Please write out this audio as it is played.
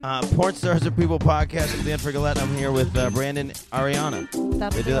Porn Stars Are People podcast. I'm Dan Frigolette. I'm here with Brandon Ariana. Did I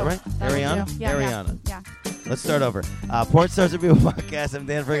do that right? Ariana? Yeah, Ariana. Yeah. Let's start over. Porn Stars Are People podcast. I'm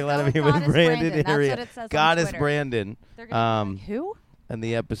Dan Frigolette. I'm here with Brandon That's Ariana. what it says Goddess on Twitter. Brandon. They're gonna be like, who? And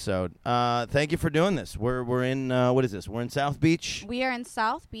the episode. Thank you for doing this. We're in what is this? We're in South Beach We are in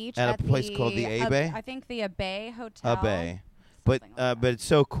South Beach at a place called the Abay. I think the Abay Hotel. Abay. But Something like that. but it's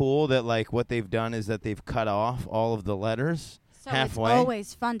so cool that like what they've done is that they've cut off all of the letters So halfway. it's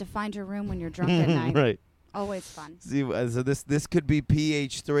always fun to find your room when you're drunk at night. Right. Always fun. See, so this could be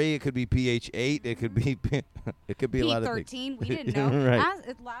PH3, it could be PH8, it could be it could be a lot of things. P13. We didn't know. Right.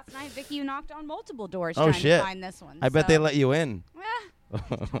 Last night, Vicky, you knocked on multiple doors Oh, trying shit. to find this one. I bet they let you in. I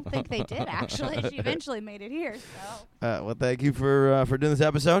don't think they did, actually. She eventually made it here. So. Well, thank you for doing this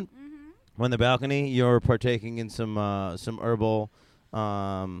episode. Mm-hmm. On the balcony, you're partaking in some herbal.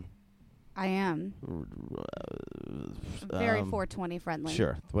 I am. Very 420 friendly.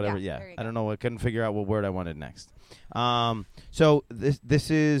 Sure, whatever. Yeah, Yeah, there you I go. don't know. I couldn't figure out what word I wanted next. So this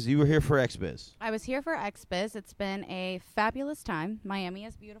is you were here for XBiz. I was here for XBiz. It's been a fabulous time. Miami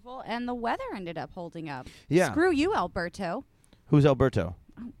is beautiful, and the weather ended up holding up. Yeah. Screw you, Alberto. Who's Alberto?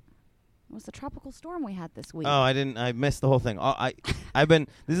 It was the tropical storm we had this week. Oh, I didn't. I missed the whole thing. I've been.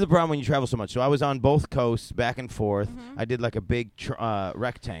 This is the problem when you travel so much. So I was on both coasts, back and forth. Mhm. I did like a big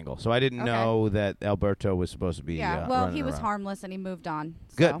rectangle. So I didn't Okay. know that Alberto was supposed to be. yeah, well, running he was around. harmless, and he moved on.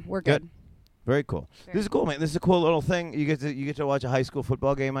 Good, So we're good. good. Very cool. Very This is cool, man. This is a cool little thing. You get to watch a high school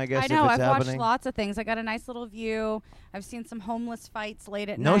football game, I guess. I know. If it's I've happening. watched lots of things. I got a nice little view. I've seen some homeless fights late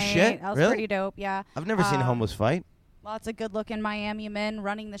at No night. shit? That was Really? pretty dope, yeah. I've never seen a homeless fight. Lots of good-looking Miami men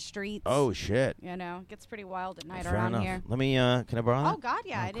running the streets. Oh shit. You know, it gets pretty wild at night Fair around enough. here. Let me. Can I borrow that? Oh, God,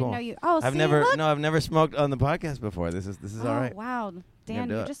 yeah. Oh, I cool. didn't know you. Oh, I've see, never. look. No, I've never smoked on the podcast before. This is Oh, all right. wow. Dan,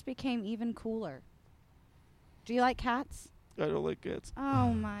 do you it. just became even cooler. Do you like cats? I don't like cats.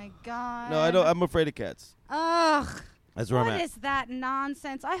 Oh, my God. No, I don't. I'm afraid of cats. Ugh. That's where I'm What at. is that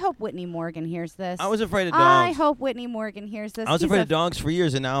nonsense? I hope Whitney Morgan hears this. I was afraid of I dogs. hope Whitney Morgan hears this. I was He's afraid a of dogs for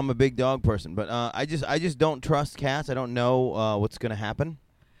years, and now I'm a big dog person. But I just don't trust cats. I don't know what's gonna happen.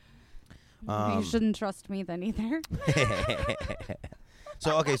 You shouldn't trust me then either.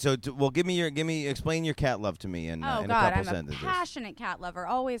 So okay, explain your cat love to me in Oh, a God, couple I'm sentences. a passionate cat lover.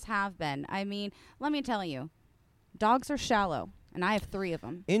 Always have been. I mean, let me tell you, dogs are shallow, and I have 3 of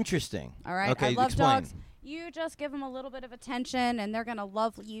them. Interesting. All right? Okay, I love explain. dogs. You just give them a little bit of attention, and they're going to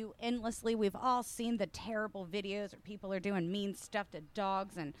love you endlessly. We've all seen the terrible videos where people are doing mean stuff to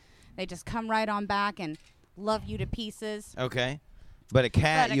dogs, and they just come right on back and love you to pieces. Okay, but a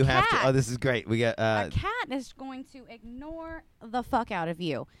cat, But a you have to. cat- Oh, this is great. We got. A cat is going to ignore the fuck out of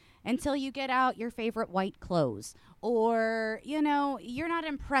you until you get out your favorite white clothes. Or, you know, you're not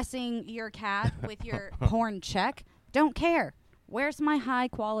impressing your cat with your porn check. Don't care. Where's my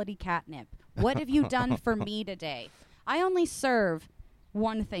high-quality catnip? What have you done for me today? I only serve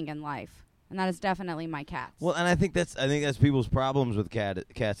one thing in life, and that is definitely my cats. Well, and I think that's people's problems with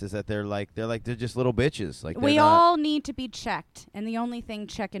cats is that they're just little bitches. Like we they're not- all need to be checked, and the only thing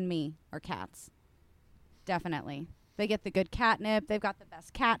checking me are cats. Definitely. They get the good catnip. They've got the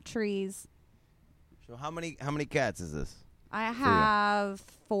best cat trees. So how many cats is this? I have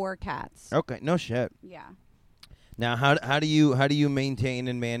 4 cats. Okay, no shit. Yeah. Now, how do you maintain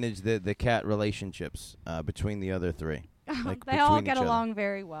and manage the cat relationships between the other 3? Like, They all between get each other? along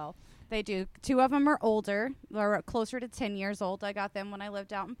very well. They do. 2 of them are older. They're closer to 10 years old. I got them when I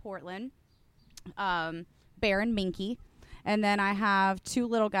lived out in Portland. Bear and Minky. And then I have 2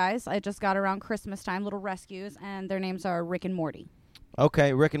 little guys I just got around Christmas time, little rescues, and their names are Rick and Morty.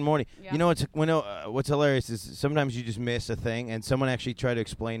 Okay, Rick and Morty. Yeah. You know what's hilarious is sometimes you just miss a thing, and someone actually tried to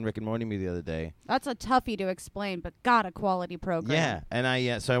explain Rick and Morty to me the other day. That's a toughie to explain, but God, a quality program. Yeah,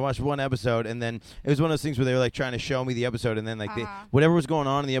 and so I watched one episode, and then it was one of those things where they were like trying to show me the episode, and then like whatever was going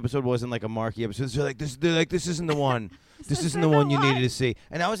on in the episode wasn't like a marquee episode. So they're like this isn't the one. This isn't the one you needed to see.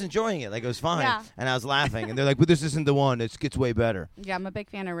 And I was enjoying it. Like, it was fine. Yeah. And I was laughing. And they're like, but this isn't the one. It gets way better. Yeah, I'm a big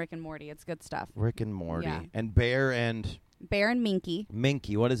fan of Rick and Morty. It's good stuff. Rick and Morty. Yeah. And Bear and Bear and Minky.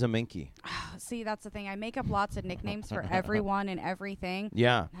 Minky. What is a Minky? See, that's the thing. I make up lots of nicknames for everyone and everything.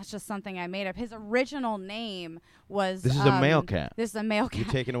 Yeah. That's just something I made up. His original name was... This is a male cat. This is a male cat.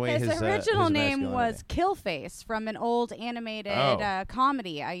 You're taking away his original his name was masculinity. Killface from an old animated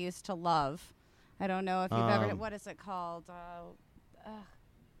comedy I used to love. I don't know if you've ever... What is it called?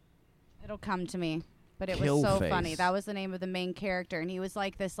 It'll come to me. But it was so Killface. funny. That was the name of the main character, and he was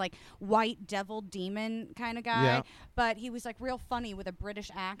like this like white devil demon kind of guy. Yeah. But he was like real funny with a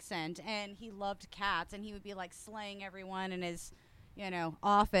British accent, and he loved cats, and he would be like slaying everyone, and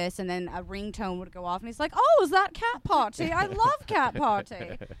office, and then a ringtone would go off, and he's like, "Oh, is that Cat Party? I love Cat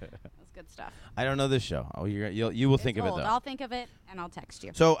Party." That's good stuff. I don't know this show. Oh, you will think of it though. I'll think of it and I'll text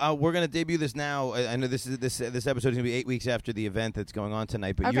you. So we're gonna debut this now. I know this episode is gonna be 8 weeks after the event that's going on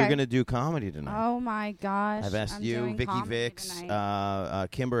tonight, but you're gonna do comedy tonight. Oh my gosh! I've asked you, Vicky Vix,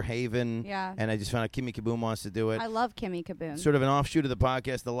 Kimber Haven, and I just found out Kimmy Kaboom wants to do it. I love Kimmy Kaboom. Sort of an offshoot of the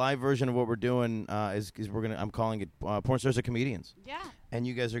podcast. The live version of what we're doing is I'm calling it Porn Stars Are Comedians. Yeah. And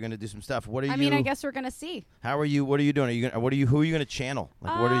you guys are going to do some stuff. What are you? I mean, I guess we're going to see. How are you? What are you doing? Who are you going to channel?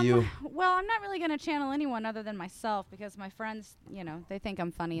 Like, what are you? Well, I'm not really going to channel anyone other than myself because my friends, they think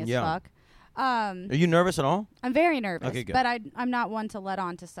I'm funny as fuck. Are you nervous at all? I'm very nervous. Okay, good. But I'm not one to let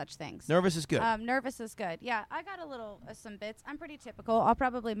on to such things. Nervous is good. Nervous is good. Yeah, I got a little some bits. I'm pretty typical. I'll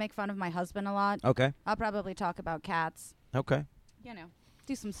probably make fun of my husband a lot. Okay. I'll probably talk about cats. Okay.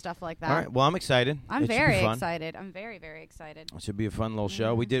 Do some stuff like that. All right. Well, I'm excited. I'm very excited. I'm very, very excited. It should be a fun little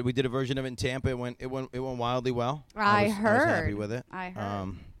show. We did a version of it in Tampa. It went wildly well. I was happy with it. I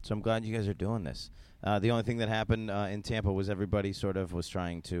heard. So I'm glad you guys are doing this. The only thing that happened in Tampa was everybody sort of was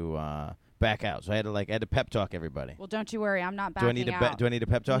trying to back out. So I had to pep talk everybody. Well, don't you worry. I'm not backing out. Do I need to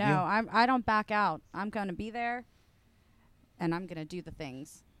pep talk you? No, I don't back out. I'm going to be there, and I'm going to do the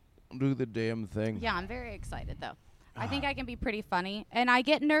things. Do the damn thing. Yeah, I'm very excited, though. I think I can be pretty funny. And I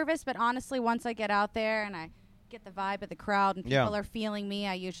get nervous, but honestly, once I get out there and I get the vibe of the crowd and people are feeling me,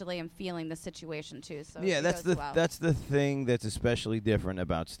 I usually am feeling the situation, too. So that's the thing that's especially different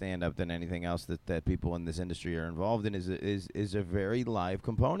about stand-up than anything else that people in this industry are involved in is a very live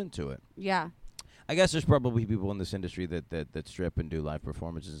component to it. Yeah. I guess there's probably people in this industry that strip and do live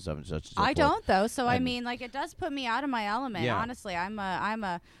performances and stuff and such. I don't though, so I mean, it does put me out of my element. Yeah. Honestly, I'm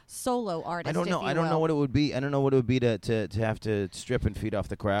a solo artist. I don't know. I don't know what it would be. I don't know what it would be to have to strip and feed off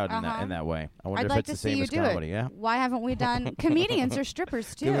the crowd in that way. I wonder if it's the same as comedy. Yeah. Why haven't we done? Comedians are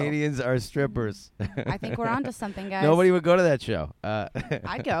strippers too. Comedians are strippers. I think we're onto something, guys. Nobody would go to that show.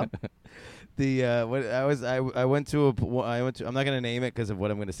 I'd go. I went to I'm not going to name it because of what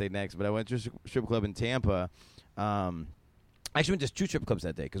I'm going to say next, but I went to a strip club in Tampa. I actually went to 2 strip clubs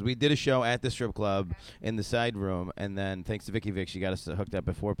that day because we did a show at the strip club in the side room, and then thanks to Vicky Vick, she got us hooked up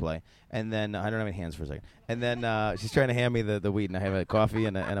at foreplay. And then I don't have any hands for a second. And then she's trying to hand me the weed, and I have a coffee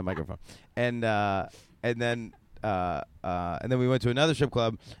and a microphone. And then we went to another strip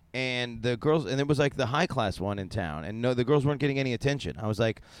club, and the girls, and it was like the high class one in town, and no, the girls weren't getting any attention. I was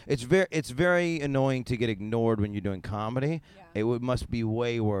like, it's very annoying to get ignored when you're doing comedy. Yeah. It must be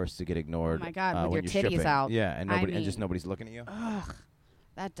way worse to get ignored. Oh my God, with when your you're titties stripping. out. Yeah, and nobody's looking at you. Ugh,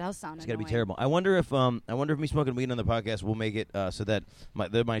 that does sound. It's gotta be terrible. I wonder if me smoking weed on the podcast will make it so that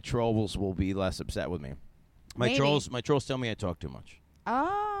my trolls will be less upset with me. My trolls tell me I talk too much.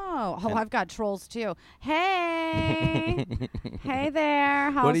 Oh, I've got trolls too. Hey, hey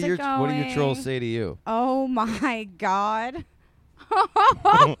there. How's it going? What do your trolls say to you? Oh my God.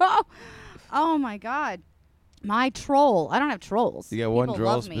 Oh my God. My troll. I don't have trolls. You got one People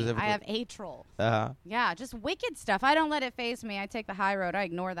troll love me. specifically? I have a troll. Yeah, just wicked stuff. I don't let it faze me. I take the high road. I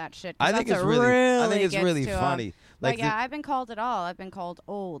ignore that shit. I think it's really funny. Like yeah, I've been called it all. I've been called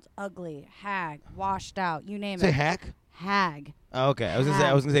old, ugly, hag, washed out. You name it. Say hack. Hag. Oh, okay, I was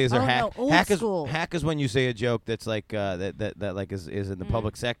gonna say, is there hack? No, old school. Hack is when you say a joke that's like that like is in the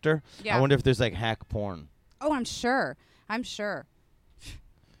public sector. Yeah. I wonder if there's like hack porn. Oh, I'm sure.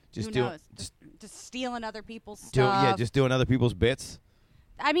 Just just stealing other people's stuff. Just doing other people's bits.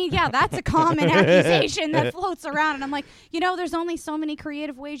 I mean, yeah, that's a common accusation that floats around, and I'm like, there's only so many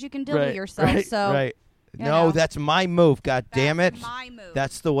creative ways you can deal with yourself. Right. No, that's my move. God damn it! That's my move.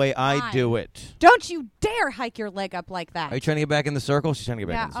 That's the way I do it. Don't you dare hike your leg up like that. Are you trying to get back in the circle? She's trying to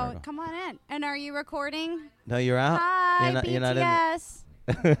get back in the circle. Oh, come on in. And are you recording? No, you're out. Hi, you're not in BTS.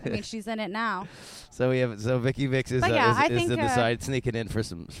 I mean, she's in it now. So Vicky Vix is in the side sneaking in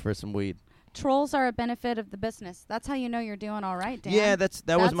for some weed. Trolls are a benefit of the business. That's how you know you're doing all right, Dan. Yeah,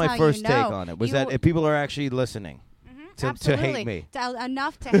 that was my first take on it. Was that if people are actually listening to hate me,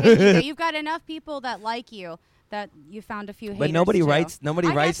 enough to hate you. That you've got enough people that like you. That you found a few haters. But nobody writes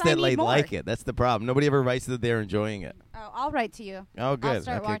that they more. like it. That's the problem. Nobody ever writes that they're enjoying it. Oh, I'll write to you. Oh, good. I'll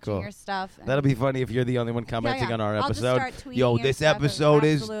start watching your stuff. That'll be funny if you're the only one commenting on our I'll episode. Just start Yo, this episode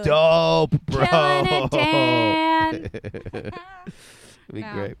is dope, bro. Killing it, Dan. It'd be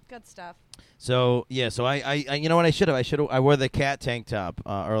great. Good stuff. So yeah, so I you know what I wore the cat tank top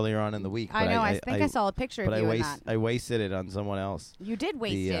earlier on in the week. I but know. I think I saw a picture of you in that. I wasted it on someone else. You did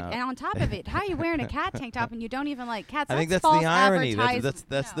waste it, and on top of it, how are you wearing a cat tank top and you don't even like cats? I think that's false the irony. advertising.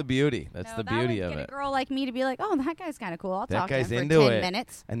 That's the beauty. That's the beauty that of would it. get a girl like me to be like, oh, that guy's kind of cool. I'll talk to him for into 10 it.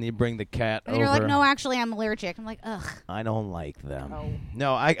 minutes. And you bring the cat and over. you're like, no, actually, I'm allergic. I'm like, ugh. I don't like them. Oh.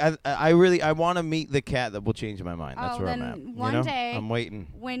 No, I really want to meet the cat that will change my mind. That's where I'm at. One day, I'm waiting.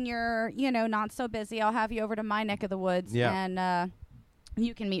 When you're, not so busy, I'll have you over to my neck of the woods, and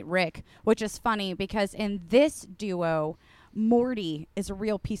you can meet Rick, which is funny because in this duo, Morty is a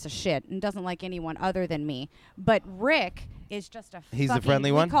real piece of shit and doesn't like anyone other than me. But Rick is just he's the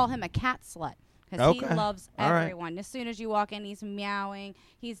friendly one? We call him a cat slut. Because he loves everyone. Right. As soon as you walk in, he's meowing.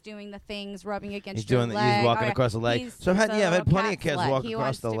 He's doing the things, rubbing against your leg. He's walking across the leg. So I've had plenty of cats walk he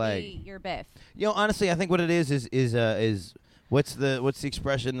across the leg. He wants to be your Biff. Honestly, I think what it is what's the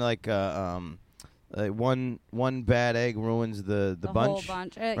expression like? One bad egg ruins the bunch. Whole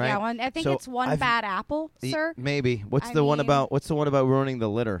bunch. Right? Yeah, I think it's one bad apple, sir. Maybe. What's the one about ruining the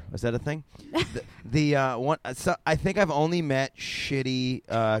litter? Is that a thing? the one. So I think I've only met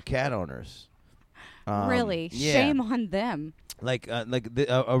shitty cat owners. Really? Yeah. Shame on them.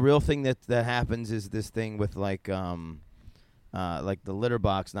 A real thing that happens is this thing with like the litter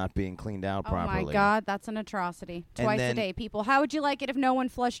box not being cleaned out properly. Oh my God, that's an atrocity. Twice a day, people. How would you like it if no one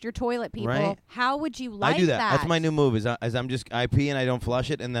flushed your toilet, people? Right? How would you like that? I do that. That's my new move. Is I pee and I don't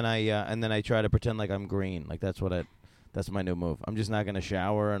flush it, and then I try to pretend like I'm green. Like that's my new move. I'm just not going to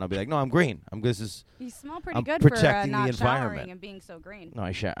shower, and I'll be like, no, I'm green. You smell pretty I'm good for protecting not the environment. showering and being so green. No,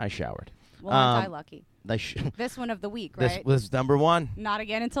 I showered. Well, aren't I lucky? This one of the week, right? This was number one. Not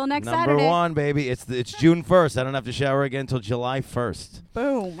again until next Number Saturday. 1, baby. It's June 1st. I don't have to shower again until July 1st.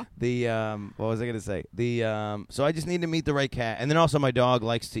 Boom. What was I going to say? So I just need to meet the right cat, and then also my dog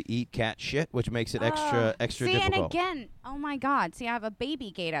likes to eat cat shit, which makes it extra difficult. And again, oh my God. See, I have a baby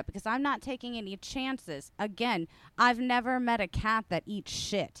gate up because I'm not taking any chances. Again, I've never met a cat that eats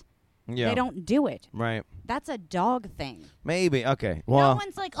shit. Yeah. They don't do it. Right. That's a dog thing. Maybe. Okay. Well, no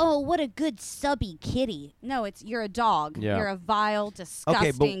one's like, oh, what a good subby kitty. No, you're a dog. Yeah. You're a vile,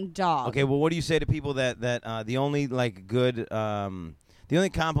 disgusting dog. Okay. Well, what do you say to people that the only like good the only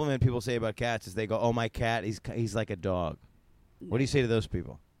compliment people say about cats is they go, oh, my cat, he's like a dog. What do you say to those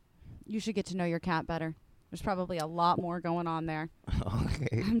people? You should get to know your cat better. There's probably a lot more going on there.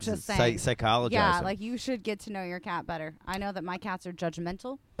 Okay. I'm just saying. Psychologizing. Yeah, like you should get to know your cat better. I know that my cats are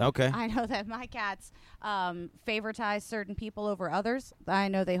judgmental. Okay. I know that my cats favoritize certain people over others. I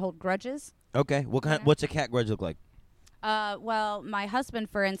know they hold grudges. Okay. What's a cat grudge look like? Well, my husband,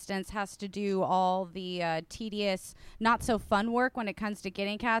 for instance, has to do all the tedious, not so fun work when it comes to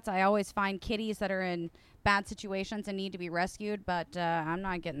getting cats. I always find kitties that are in bad situations and need to be rescued, but I'm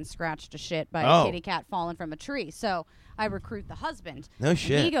not getting scratched to shit by a kitty cat falling from a tree. So I recruit the husband. No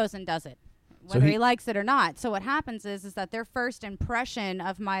shit. And he goes and does it, whether he likes it or not. So what happens is that their first impression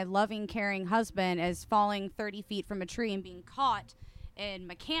of my loving, caring husband is falling 30 feet from a tree and being caught in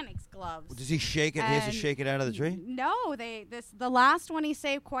mechanic's gloves. Does he shake it? He has to shake it out of the tree? No, the last one he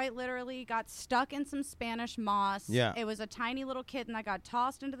saved quite literally got stuck in some Spanish moss. Yeah. It was a tiny little kitten that got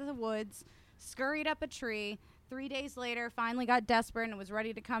tossed into the woods, scurried up a tree. 3 days later, finally got desperate and was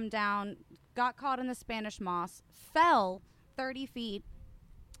ready to come down, got caught in the Spanish moss, fell 30 feet,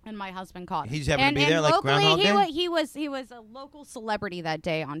 and my husband caught him. He just happened to be there, like locally, Groundhog Day? he was a local celebrity that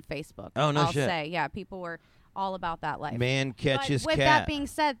day on Facebook. Oh, no I'll shit. say. Yeah, people were all about that life. Man catches but with cat. that being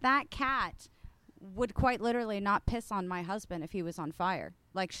said, that cat would quite literally not piss on my husband if he was on fire.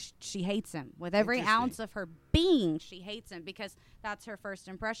 Like, she hates him. With every ounce of her being, she hates him because that's her first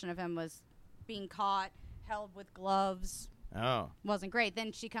impression of him was being caught, held with gloves. Oh. Wasn't great.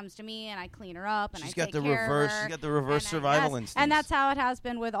 Then she comes to me and I clean her up and She's I got take the care reverse. of her. She's got the reverse survival instinct. And that's how it has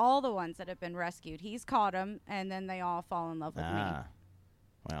been with all the ones that have been rescued. He's caught them and then they all fall in love with me.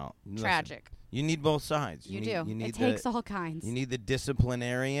 Well, tragic. Listen, you need both sides. You do. You need it takes all kinds. You need the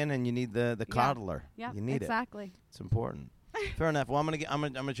disciplinarian and you need the coddler. Yeah, you need exactly. it. It's important. Fair enough. Well, I'm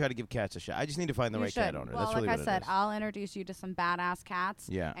gonna try to give cats a shot. I just need to find the right cat owner. Well, that's really like what I said, it is. I'll introduce you to some badass cats.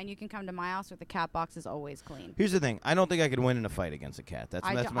 Yeah. And you can come to my house where the cat box is always clean. Here's the thing. I don't think I could win in a fight against a cat. That's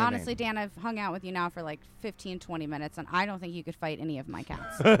my honestly, main. Dan, I've hung out with you now for like 15, 20 minutes, and I don't think you could fight any of my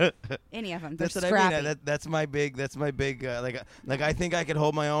cats. Any of them. They're That's scrappy. what I mean. That's my big. Like I think I could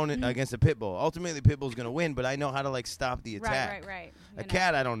hold my own against a pit bull. Ultimately, the pit bull's gonna win, but I know how to like stop the attack. Right. A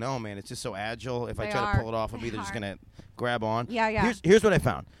cat, I don't know, man. It's just so agile. If I try to pull it off, I'm either just gonna grab on. Yeah. Here's what I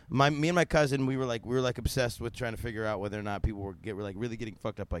found. Me and my cousin, we were like obsessed with trying to figure out whether or not people were really getting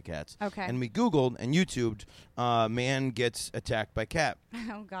fucked up by cats. Okay. And we Googled and YouTubed, man gets attacked by cat.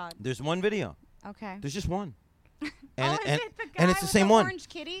 Oh God. There's one video. Okay. There's just one. And, is it the guy and it's the with same the one. orange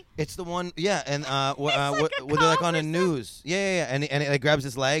kitty? It's the one, yeah, and like they're like on the news, yeah, and it like grabs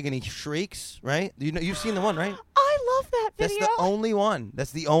his leg and he shrieks, right? You've seen the one, right? I love that video. That's the only one.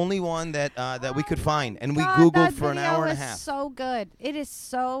 That's the only one that we could find, and we God, Googled that for an hour and a half. So good. It is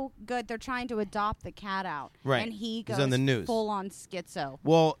so good. They're trying to adopt the cat out, right? And he goes on the news. full on schizo.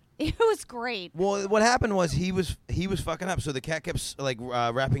 Well. It was great. Well, what happened was he was fucking up, so the cat kept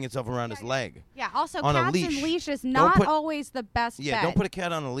wrapping itself around his leg. Yeah. Also, on cats a leash. and leashes not always the best. Yeah, don't put a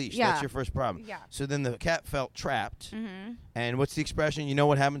cat on a leash. Yeah. That's your first problem. Yeah. So then the cat felt trapped. Mm-hmm. And what's the expression? You know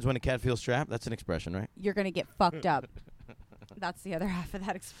what happens when a cat feels trapped? That's an expression, right? You're gonna get fucked up. That's the other half of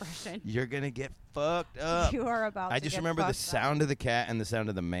that expression. You're gonna get fucked up. You are about. I just remember the sound of the cat and the sound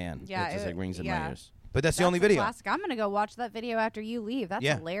of the man. Yeah, it just like rings in yeah. my ears. But that's the only video. Classic. I'm gonna go watch that video after you leave. That's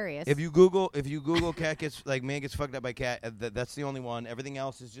hilarious. If you Google cat gets man gets fucked up by cat, that's the only one. Everything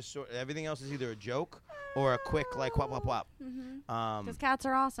else is just everything else is either a joke or a quick like whop whop whop. Because cats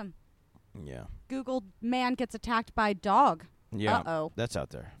are awesome. Yeah. Google man gets attacked by dog. Yeah. Uh-oh. That's out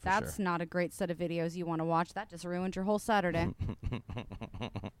there. That's not a great set of videos you want to watch. That just ruined your whole Saturday.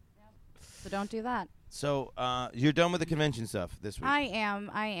 So don't do that. So you're done with the convention stuff this week. I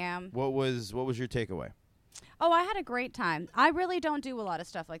am. What was your takeaway? Oh, I had a great time. I really don't do a lot of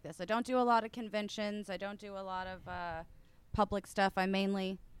stuff like this. I don't do a lot of conventions. I don't do a lot of public stuff. I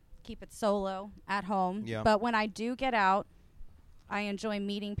mainly keep it solo at home. Yeah. But when I do get out, I enjoy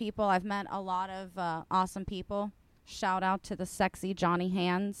meeting people. I've met a lot of awesome people. Shout out to the sexy Johnny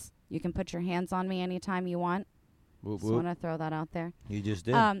Hands. You can put your hands on me anytime you want. Whoop, Just want to throw that out there. You just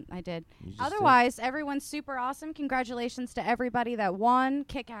did. I did. Otherwise, everyone's super awesome. Congratulations to everybody that won.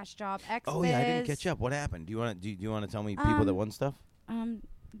 Kick-ass job. XBiz. Oh yeah, I didn't catch up. What happened? Do you want to tell me people that won stuff?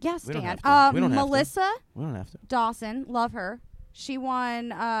 Yes, we don't Dan. have to. We don't Melissa have to. We don't have to. Dawson, love her. She won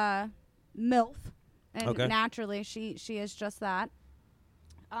MILF, and okay. Naturally, she is just that.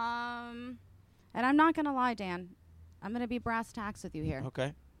 And I'm not gonna lie, Dan. I'm gonna be brass tacks with you here.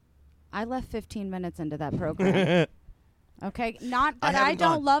 Okay. I left 15 minutes into that program. Okay, not that I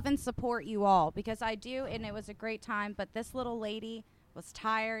don't love and support you all, because I do, and it was a great time. But this little lady was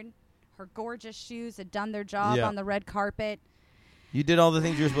tired. Her gorgeous shoes had done their job on the red carpet. You did all the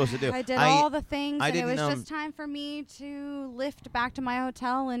things you were supposed to do. I did all the things, and it was just time for me to lift back to my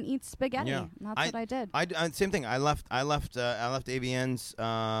hotel and eat spaghetti. Yeah. And that's what I did. Same thing. I left AVN's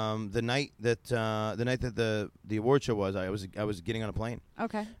the night that the award show was. I was getting on a plane.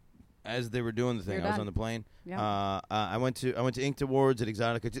 Okay. As they were doing the thing, I was on the plane. Yeah. I went to Inked Awards at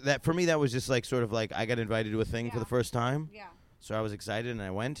Exotica. That for me, that was just like sort of like I got invited to a thing for the first time. Yeah. So I was excited and I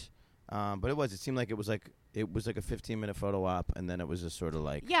went. But it seemed like it was like a 15-minute photo op, and then it was just sort of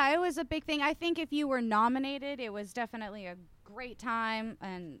like it was a big thing. I think if you were nominated, it was definitely a great time,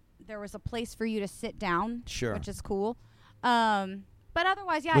 and there was a place for you to sit down. Sure. Which is cool. But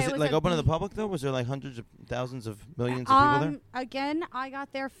otherwise, was it like open to the public though? Was there like hundreds of thousands of millions of people there? Again, I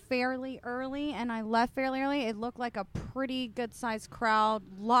got there fairly early and I left fairly early. It looked like a pretty good sized crowd.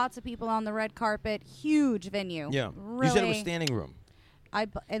 Lots of people on the red carpet. Huge venue. Yeah. Really, you said it was standing room.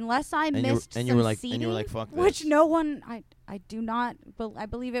 Unless I missed some seating, and you were like, fuck this. Which no one. I do not. I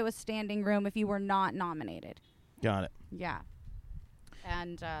believe it was standing room if you were not nominated. Got it. Yeah.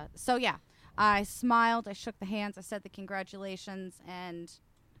 And so yeah. I smiled, I shook the hands, I said the congratulations, and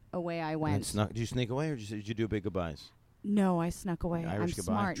away I went. Did you sneak away, or did you do big goodbyes? No, I snuck away. Irish I'm goodbye.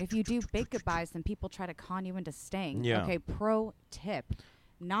 smart. If you do big goodbyes, then people try to con you into staying. Yeah. Okay, pro tip.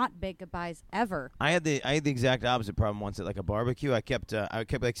 Not big goodbyes ever. I had the exact opposite problem once at like a barbecue. I kept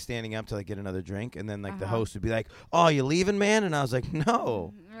like standing up to like get another drink, and then like the host would be like, "Oh, you leaving, man?" And I was like,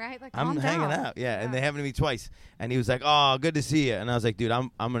 "No, right? Like I'm hanging out." Yeah, and they happened to me twice, and he was like, "Oh, good to see you," and I was like, "Dude,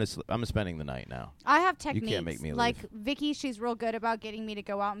 I'm spending the night now." I have techniques. You can't make me leave. Like Vicky, she's real good about getting me to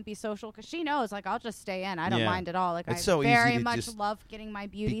go out and be social because she knows like I'll just stay in. I don't mind at all. Like it's I so very easy to much just love getting my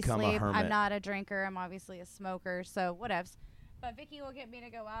beauty become a sleep. hermit. I'm not a drinker. I'm obviously a smoker. So whatevs. But Vicky will get me to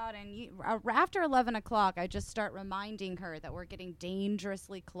go out, and after 11 o'clock, I just start reminding her that we're getting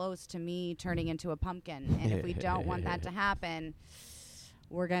dangerously close to me turning into a pumpkin. And if we don't want that to happen,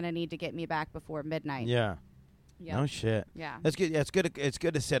 we're going to need to get me back before midnight. Yeah. Yep. No shit. Yeah. That's good. Yeah, it's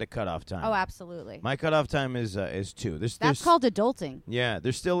good to set a cutoff time. Oh, absolutely. My cutoff time is 2. That's called adulting. Yeah,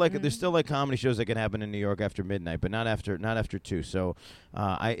 there's still like comedy shows that can happen in New York after midnight, but not after 2. So,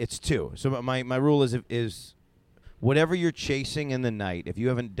 it's 2. So my rule is whatever you're chasing in the night, if you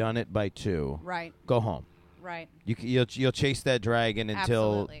haven't done it by 2, Right. go home. Right. You'll chase that dragon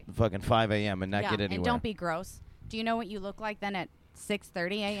until Absolutely. fucking 5 a.m. and not Yeah, get anywhere. and don't be gross. Do you know what you look like then at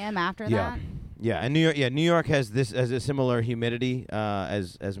 6:30 a.m. after Yeah. that? Yeah, and New York has a similar humidity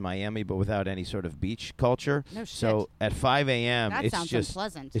as Miami, but without any sort of beach culture. No shit. So at 5 a.m., That it's sounds just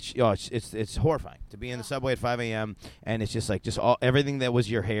unpleasant. it's horrifying to be in the subway at 5 a.m. and it's just all everything that was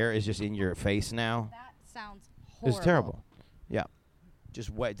your hair is just in your face now. That sounds horrible. It's terrible. Yeah, just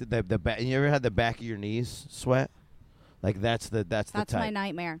wet. The back. You ever had the back of your knees sweat? Like that's the type. my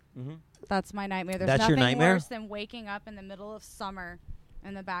nightmare. Mm-hmm. That's my nightmare. There's That's your nothing nightmare? worse than waking up in the middle of summer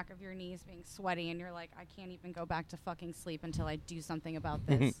and the back of your knees being sweaty, and you're like, I can't even go back to fucking sleep until I do something about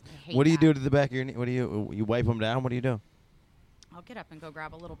this. I hate What do you that. do to the back of your knee? What do you wipe them down? What do you do? I'll get up and go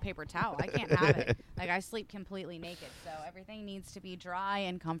grab a little paper towel. I can't have it. Like, I sleep completely naked, so everything needs to be dry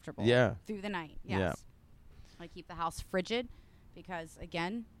and comfortable. Yeah. Through the night. Yes. Yeah. I keep the house frigid because,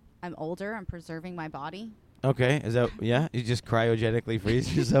 again, I'm older. I'm preserving my body. Okay, is that You just cryogenically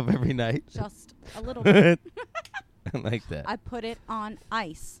freeze yourself every night. Just a little bit. I like that. I put it on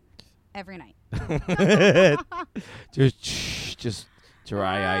ice every night. just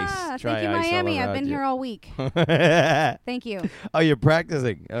dry ice. Dry thank you, ice all Miami. I've around been you. here all week. Thank you. Oh, you're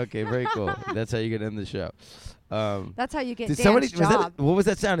practicing. Okay, very cool. That's how you get in the show. That's how you get Did Dan's somebody? job. What was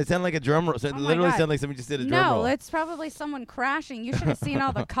that sound? It sounded like a drum roll. So it Oh my literally God. sounded like somebody just did a drum roll. No, it's probably someone crashing. You should have seen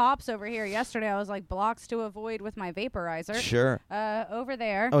all the cops over here yesterday. I was like blocks to avoid with my vaporizer. Sure. Over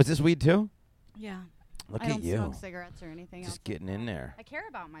there. Oh, is this weed too? Yeah. Look I at don't you. smoke cigarettes or anything else. Just getting in there. I care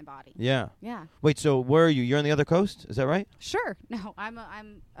about my body. Yeah. Yeah. Wait, so where are you? You're on the other coast? Is that right? Sure. No, I'm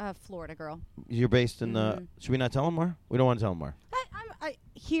a Florida girl. You're based in the... Mhm. Should we not tell them where? We don't want to tell them where. I'm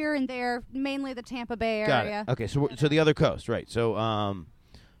here and there, mainly the Tampa Bay Got area. it. Okay, so the other coast, right. So, Oh,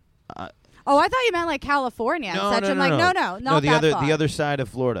 I thought you meant like California. No, and such. no, I'm no, like, no. no, no, not the that other far. the other side of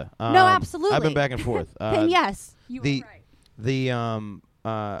Florida. No, absolutely. I've been back and forth. Then yes, you the- were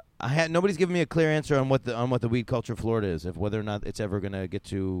right. Nobody's given me a clear answer on what the weed culture of Florida is, if whether or not it's ever going to get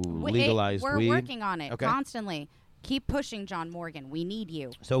to legalized We're weed. working on it Okay. constantly. Keep pushing, John Morgan. We need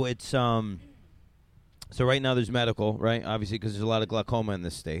you. So it's so right now there's medical, right? Obviously, because there's a lot of glaucoma in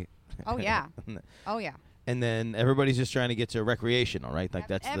this state. Oh yeah. Oh yeah. And then everybody's just trying to get to recreational, right? Like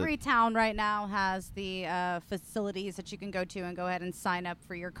that's Every town right now has the facilities that you can go to and go ahead and sign up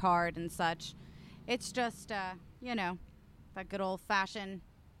for your card and such. It's just that good old fashioned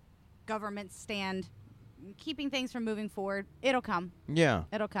government stand, keeping things from moving forward. It'll come. Yeah.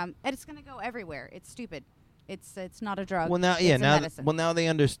 It'll come. And it's gonna go everywhere. It's stupid. It's not a drug. Well, now, it's yeah, a medicine. now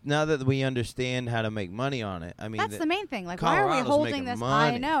now that we understand how to make money on it. I mean, That's the main thing. Like, why are we Colorado's holding making this?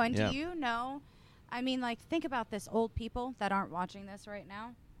 money. I know. And Yeah. do you know? I mean, like, think about this. Old people that aren't watching this right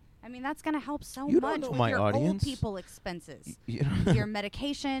now. I mean, that's going to help so You don't much know with my your audience. old people expenses, you know, your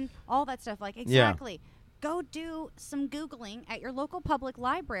medication, all that stuff. Like, exactly. Go do some Googling at your local public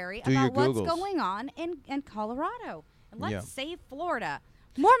library Do your about what's Googles. going on in Colorado. And let's Yeah. save Florida.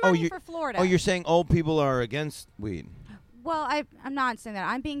 More money for Florida. Oh, you're saying old people are against weed? Well, I'm not saying that.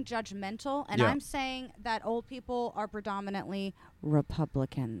 I'm being judgmental, and Yeah. I'm saying that old people are predominantly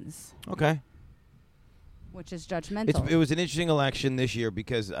Republicans, Okay. which is judgmental. It was an interesting election this year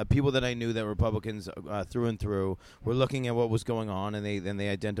because people that I knew that were Republicans through and through were looking at what was going on, and they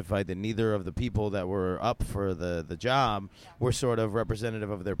identified that neither of the people that were up for the job were sort of representative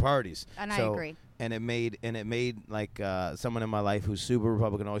of their parties. And So- I agree. And it made like someone in my life who's super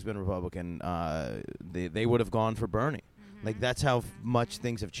Republican, always been Republican. They would have gone for Bernie. Like that's how much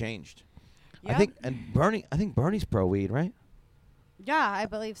things have changed. Yep. I think Bernie's pro weed, right? Yeah, I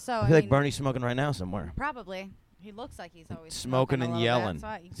believe so. I feel like Bernie's smoking right now somewhere. Probably. He looks like he's always Smoking a and little bit, yelling. so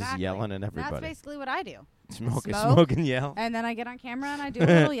Just exactly. yelling at everybody. That's basically what I do. Smoke Smoke. and yell. And then I get on camera and I do a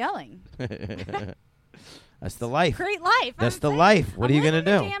little yelling. That's the life. Great life. That's I'm the saying. life. What I'm are you gonna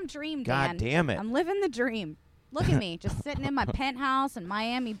living the do? Damn dream, God Dan. damn it. I'm living the dream. Look at me, just sitting in my penthouse in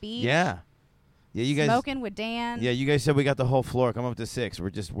Miami Beach. Yeah. Yeah, you guys. Smoking with Dan. Yeah, you guys said we got the whole floor. Come up to 6. We're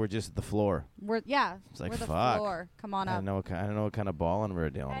just at the floor. We're It's like, we're the fuck. floor. Come on I up. don't know what kind of balling we're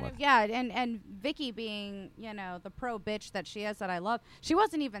dealing And with. yeah, and Vicky being, the pro bitch that she is that I love, she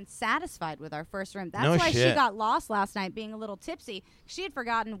wasn't even satisfied with our first room. That's No why she shit. got lost last night being a little tipsy. She had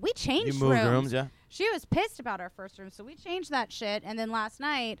forgotten we changed You moved rooms, yeah. She was pissed about our first room, so we changed that shit. And then last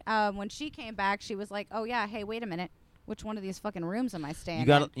night, when she came back, she was like, "Oh yeah, hey, wait a minute. Which one of these fucking rooms am I staying You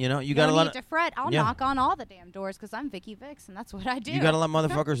got in? you got a no lot need of to fret. I'll yeah. knock on all the damn doors because I'm Vicky Vix, and that's what I do. You got to let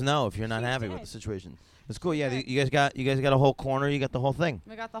motherfuckers know if you're not She happy with did. the situation. It's cool. Yeah, did. you guys got a whole corner. You got the whole thing.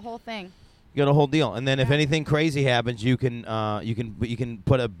 We got the whole thing. You got a whole deal, and then if Yeah. anything crazy happens, you can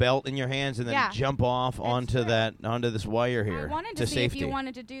put a belt in your hands and then Yeah. jump off onto this wire here I wanted to to see safety. if you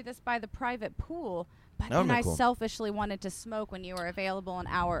wanted to do this by the private pool, but That would've then been I cool. selfishly wanted to smoke when you were available an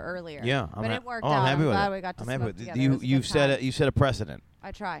hour earlier. Yeah, but it worked I'm out. happy I'm with glad it. we got to I'm happy smoke with it. together. It was a You've good set time. you set a precedent.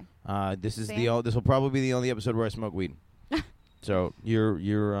 I try. This is See? this will probably be the only episode where I smoke weed. So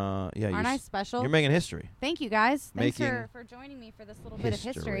you're Aren't I special? You're making history. Thank you guys. Thanks Making for joining me for this little bit of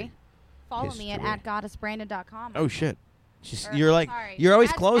history. Follow me History. at @goddessbrandon.com. Oh shit! Or, You're like sorry, you're always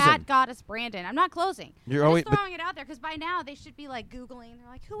at closing. At Goddess Brandon. I'm not closing. You're I'm always just throwing it out there because by now they should be like Googling. They're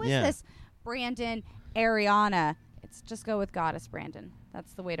like, who is Yeah. this Brandon Ariana? It's just go with Goddess Brandon.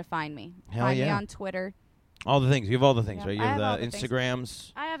 That's the way to find me. Hell find me yeah. on Twitter. all the things. You have all the things, Yeah, right? You I have have all the the things.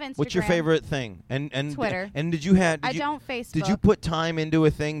 Instagrams. I have Instagram. What's your favorite thing? And Twitter. And did you have? I don't Facebook. Did you put time into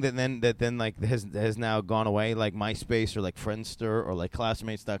a thing that then like has now gone away, like MySpace or like Friendster or like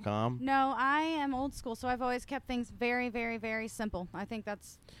Classmates.com? No, I am old school, so I've always kept things very, very, very simple. I think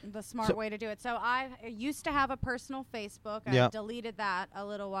that's the smart way to do it. So I used to have a personal Facebook. I Yeah. deleted that a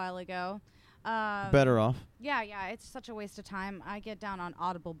little while ago. Better off. Yeah, it's such a waste of time. I get down on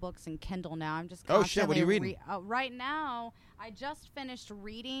Audible books and Kindle now. I'm just Oh, shit, what are you constantly reading? right now, I just finished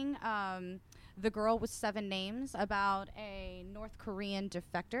reading The Girl with Seven Names about a North Korean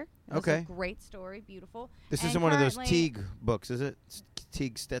defector. It was Okay. a great story, beautiful. This And isn't one of those currently- Teague books, is it?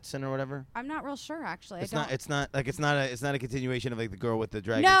 Teague Stetson or whatever. I'm not real sure, actually. It's I don't. not. It's not a continuation of like the girl with the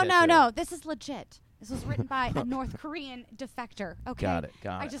dragon. No, tattoo. This is legit. This was written by a North Korean defector. Okay. Got it.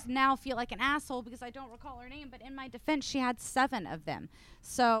 I just now feel like an asshole because I don't recall her name, but in my defense, she had 7 of them.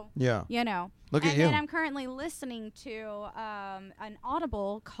 So, Yeah. you know. Look at and you. then I'm currently listening to an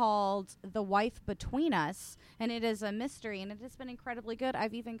Audible called The Wife Between Us, and it is a mystery, and it has been incredibly good.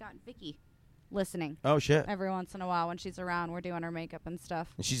 I've even got Vicky listening Oh shit. every once in a while when she's around. We're doing her makeup and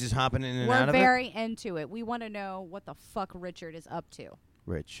stuff. And she's just hopping in and We're out of it. very into it. We want to know what the fuck Richard is up to.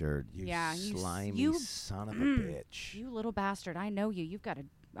 Richard, you Yeah, you slimy son of a bitch. You little bastard! I know you. You've got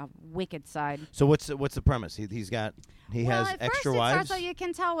a wicked side. So what's the premise? He has Well, extra at first it wives. starts out you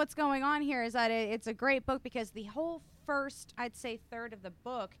can tell what's going on here is that it's a great book because the whole first, I'd say, third of the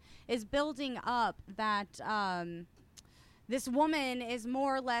book is building up that this woman is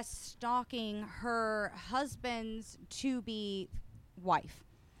more or less stalking her husband's to-be wife.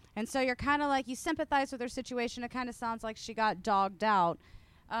 And so you're kind of like, you sympathize with her situation. It kind of sounds like she got dogged out.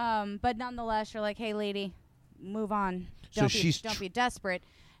 But nonetheless, you're like, hey, lady, move on. So Don't be desperate.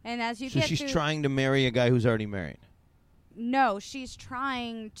 And as you So get she's through, trying to marry a guy who's already married. no, she's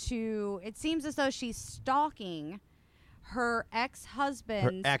trying to. It seems as though she's stalking her Her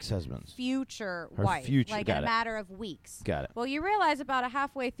ex-husband's ex-husband's. future Her wife, future- like got in a it. matter of weeks. Got it. Well, you realize about a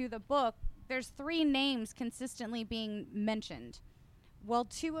halfway through the book, there's 3 names consistently being mentioned. Well,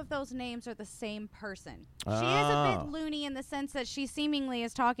 2 of those names are the same person. She is a Oh. bit loony in the sense that she seemingly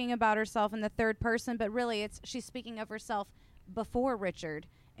is talking about herself in the third person, but really she's speaking of herself before Richard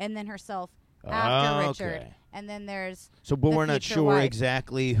and then herself after Richard. Okay. And then there's So, but the we're not future sure wife.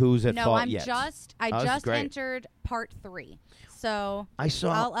 exactly who's at no, fault I'm yet. I Oh, this is just great. entered part 3. So I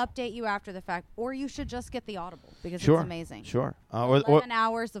saw. I'll update you after the fact, or you should just get the Audible because Sure. it's amazing. Sure. 11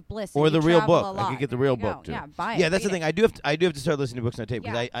 hours of bliss. Or and the you real travel book. a I lot. could get the There real you go. book too. Yeah, buy it. Yeah, that's the read thing. it. I do have to start listening to books on tape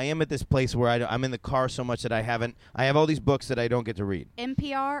because Yeah. I am at this place where I'm in the car so much that I have all these books that I don't get to read.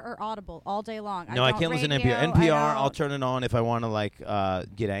 NPR or Audible all day long. No, I can't listen to NPR. radio, NPR, I I'll don't- turn it on if I want to like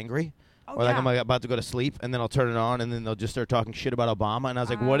get angry. Oh, Or like yeah. I'm like, about to go to sleep, and then I'll turn it on, and then they'll just start talking shit about Obama, and I was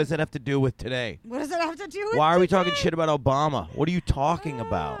like, what does that have to do with today? What does it have to do with Why are we talking today? shit about Obama? What are you talking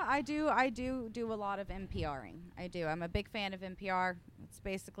about? I do a lot of NPRing. I do. I'm a big fan of NPR. It's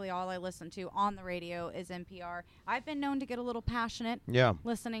basically all I listen to on the radio is NPR. I've been known to get a little passionate Yeah,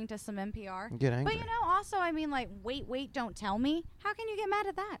 listening to some NPR. get angry. But you know, also, I mean, like, wait, don't tell me. How can you get mad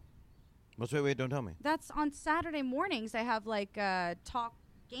at that? What's wait, don't tell me. That's on Saturday mornings. They have like talk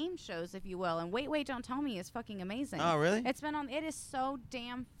game shows, if you will. And wait, don't tell me is fucking amazing. Oh, really? It's been on. It is so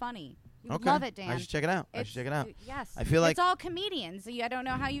damn funny. You Okay. love it, Dan. I should check it out. I It's- should check it out. Yes. I feel like- it's all comedians. I don't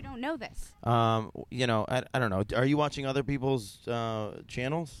know how you don't know this. You know, I don't know. Are you watching other people's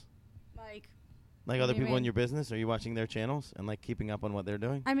channels? Like, Like What other do you people in mean? your business? Are you watching their channels and like keeping up on what they're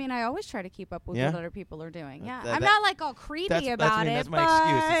doing? I mean, I always try to keep up with Yeah? what other people are doing. Yeah, That- I'm that- not like all creepy about it. That's my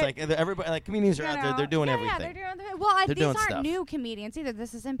excuse. It's but, like everybody, like comedians are you out there. know, They're doing yeah, everything. Yeah, they're doing. Well, They're these doing aren't stuff. new comedians either.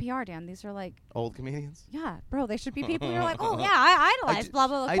 This is NPR, Dan. These are like, Old comedians. yeah, bro. They should be people you're like, oh yeah, I idolize. do- Blah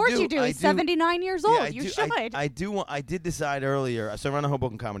blah. I Of course do- you do. I He's do- 79 years old. Yeah, You should. I do. I did decide earlier. So I run a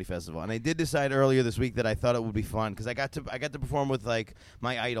Hoboken Comedy Festival, and I did decide earlier this week that I thought it would be fun because I got to perform with like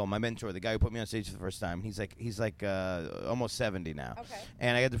my idol, my mentor, the guy who put me on stage for the first time. He's like almost 70 now. Okay.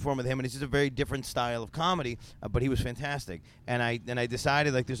 And I got to perform with him, and it's just a very different style of comedy. But he was fantastic. And I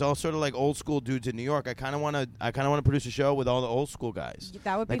decided like there's all sort of like old school dudes in New York. I kind of want to produce a show with all the old school guys.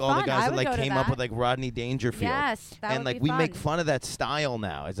 That would be like fun. all the guys I that would like go to came up that. with like Rodney Dangerfield. Yes, that and would like be we make fun. fun of that style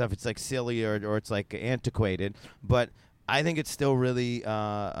now, as if it's like silly or it's like antiquated. But I think it's still really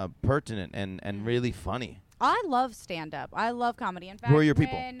pertinent and really funny. I love stand-up. I love comedy. In fact, Who are your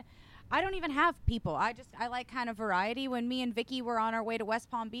people? I don't even have people. I like kind of variety. When me and Vicky were on our way to West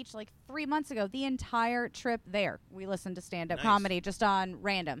Palm Beach like 3 months ago, the entire trip there, we listened to stand-up Nice. comedy just on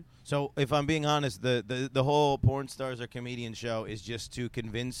random. So if I'm being honest, the whole porn stars or comedian show is just to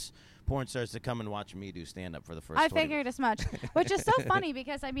convince porn stars to come and watch me do stand-up for the first I 20 figured as much, which is so funny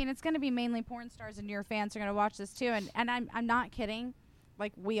because, I mean, it's going to be mainly porn stars and your fans are going to watch this too. And I'm not kidding.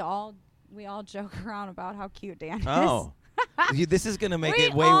 Like, we all joke around about how cute Dan is. Oh. This is going to make we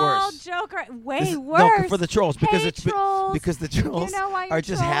it way all worse. joke way This is- worse. No, for the trolls because Hey, it's trolls. because the trolls You know why you're are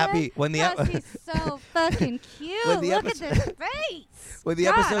just trolling? happy when the 'Cause he's so fucking cute. When the Look episode- at this face. when the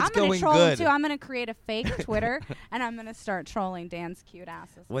God, episode's I'm gonna going troll good. Him too. I'm gonna create a fake Twitter and I'm gonna start trolling Dan's cute ass.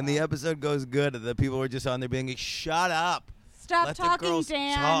 As when well. the episode goes good, the people are just on there being like, "Shut up! Stop Let talking, the girls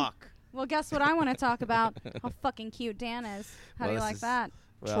Dan. talk." Well, guess what I want to talk about? How fucking cute Dan is. How do Well, you this like is- that?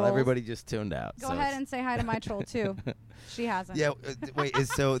 Well, Trolls. everybody just tuned out. Go so ahead it's- and say hi to my troll too. She hasn't. Yeah. Wait.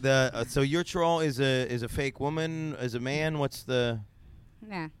 So your troll is a fake woman? Is a man? What's the?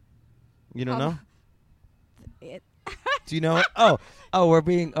 Nah. You don't know? It, Do you know it? Oh, we're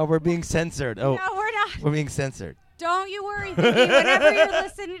being censored. Oh, no, we're not. we're being censored. Don't you worry, Vicky. Whenever you're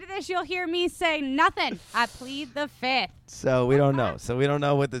listening to this, you'll hear me say nothing. I plead the fifth. So we don't know. So we don't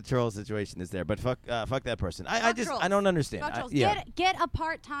know what the troll situation is there. But fuck that person. I Fuck just trolls. I don't understand. Fuck trolls. Yeah. Get a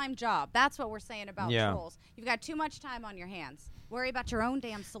part-time job. That's what we're saying about Yeah. trolls. You've got too much time on your hands. Worry about your own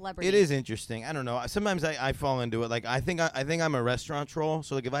damn celebrity. It is interesting. I don't know. Sometimes I fall into it. Like I think I'm a restaurant troll.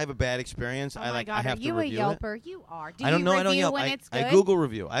 So like if I have a bad experience, Oh I my God, I have are you to a review it. Yelper? You are. Do I don't you know. review I don't yelp. when it's good? I Google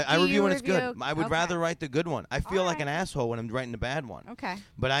review. I Do review you when it's good. review? I would Okay. rather write the good one. I feel All like an right. asshole when I'm writing the bad one. Okay.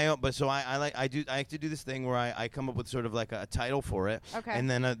 But I like to do this thing where I come up with sort of like a title for it. Okay. And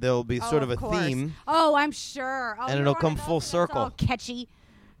then there'll be sort of a course. theme. Oh, I'm sure. Oh, And you're it'll one of come those full that's all circle. catchy.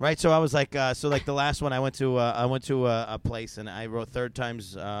 Right, so I was like, like the last one, I went to a place and I wrote third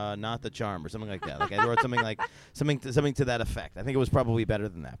time's not the charm or something like that. Like I wrote something like something to that effect. I think it was probably better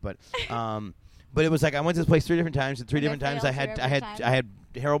than that, but it was like I went to this place 3 different times, and 3 And it different times I failed had you every I had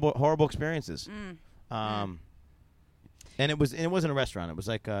horrible experiences. Mm. And it wasn't a restaurant. It was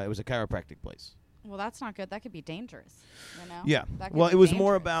like it was a chiropractic place. Well, that's not good. That could be dangerous. You know? Yeah. That could Well, be it was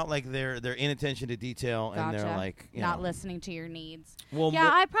more dangerous. about like their inattention to detail and Gotcha. their like not know. listening to your needs. Well, Yeah,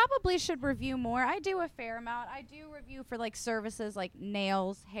 I probably should review more. I do a fair amount. I do review for like services like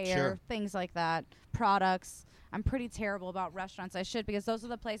nails, hair, Sure. things like that, products. I'm pretty terrible about restaurants. I should, because those are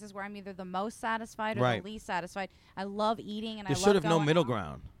the places where I'm either the most satisfied or Right. the least satisfied. I love eating and There's I love sort of no going middle out.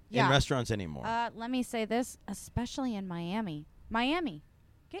 ground Yeah. in restaurants anymore. Let me say this, especially in Miami. Miami,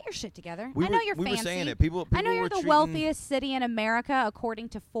 get your shit together. we I know were, you're we fancy. were saying it. People I know were you're the treating- wealthiest city in America according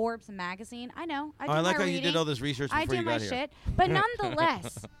to Forbes magazine. I know. I do I like my how you reading. did all this research before I do you my got here. shit. But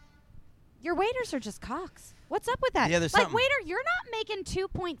nonetheless, your waiters are just cocks. What's up with that? Yeah, there's like, something. waiter, you're not making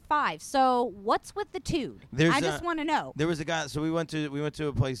 2.5. So what's with the dude? There's I just want to know. There was a guy. So we went to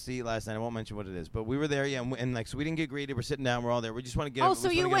a place to eat last night. I won't mention what it is, but we were there. Yeah, and like so we didn't get greeted. We're sitting down. We're all there. We just want to get. Oh, we so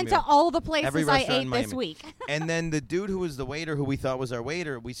just you wanna went get a to meal. all the places Every I restaurant ate in this Miami. week. And then the dude who was the waiter, who we thought was our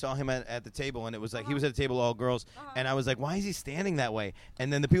waiter, we saw him at the table, and it was like he was at the table, all girls, and I was like, why is he standing that way?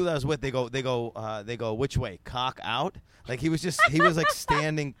 And then the people that I was with, they go, which way? Cock out? Like he was like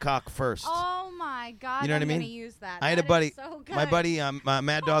standing cock first. Oh my God! You know what I I'm mean? gonna use that. I had a That is buddy, so good. my buddy,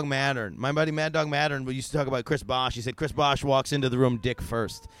 Mad Dog Mattern. My buddy Mad Dog Mattern, we used to talk about Chris Bosh. He said Chris Bosh walks into the room dick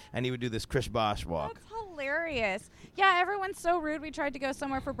first, and he would do this Chris Bosh walk. That's hilarious. Yeah, everyone's so rude. We tried to go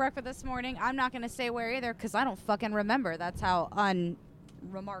somewhere for breakfast this morning. I'm not going to say where either because I don't fucking remember. That's how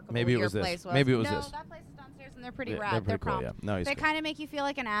unremarkable Maybe it your was this. place was. Maybe it was no, this. that place is downstairs and they're pretty Yeah, rad. they're pretty cool, prompt. yeah. No, he's They cool. kind of make you feel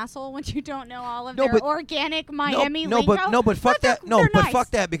like an asshole when you don't know all of No, their but- organic Miami no, lingo. but fuck they're- that. No, they're but nice. fuck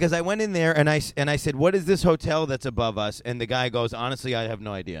that because I went in there and I said, "What is this hotel that's above us?" And the guy goes, "Honestly, I have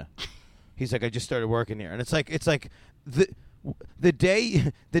no idea." He's like, "I just started working here," and it's like the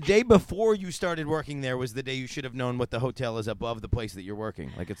day before you started working there was the day you should have known what the hotel is above the place that you're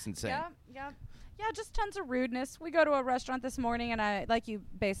working. Like it's insane. Yep. Yeah, just tons of rudeness. We go to a restaurant this morning, and I, like you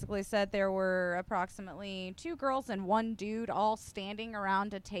basically said, there were approximately 2 girls and 1 dude all standing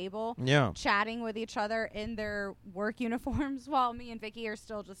around a table, chatting with each other in their work uniforms, while me and Vicky are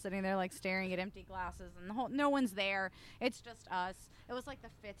still just sitting there, like, staring at empty glasses, and no one's there. It's just us. It was like the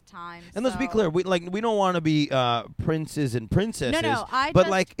 5th time. And let's be clear, we don't want to be princes and princesses. No, but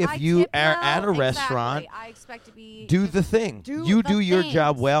like if you are at a restaurant, I expect to be do the thing. You do your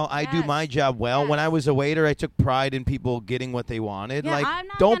job well. I do my job well. When I was a waiter, I took pride in people getting what they wanted. Yeah, like, I'm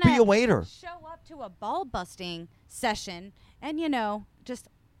not don't be gonna a waiter. Show up to a ball busting session and just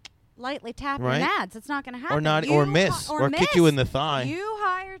lightly tap your nads. It's not going to happen. Or miss kick you in the thigh. You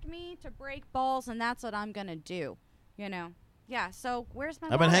hired me to break balls, and that's what I'm going to do. Yeah, so where's my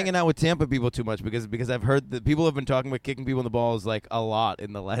I've been hanging out with Tampa people too much because I've heard that people have been talking about kicking people in the balls like a lot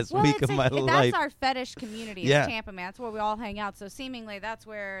in the last week of my life. That's our fetish community. Is Tampa, man. That's where we all hang out. So seemingly that's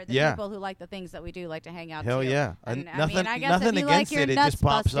where the people who like the things that we do like to hang out. Hell too. yeah. And nothing I guess against like it. It just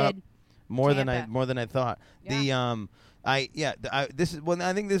pops up more Tampa. than I thought. Yeah. I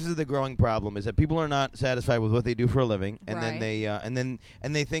think this is the growing problem is that people are not satisfied with what they do for a living, and then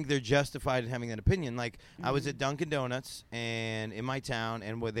they think they're justified in having that opinion. Like I was at Dunkin' Donuts and in my town,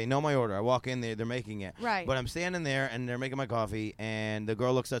 and they know my order. I walk in there, they're making it. Right. But I'm standing there and they're making my coffee, and the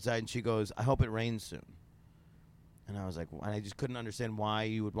girl looks outside and she goes, "I hope it rains soon." And I was like, and I just couldn't understand why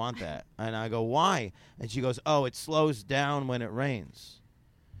you would want that. And I go, "Why?" And she goes, "Oh, it slows down when it rains."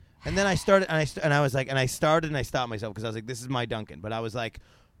 And then I started, and I stopped myself because I was like, this is my Dunkin'. But I was like,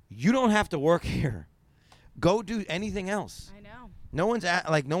 you don't have to work here. Go do anything else. I know. No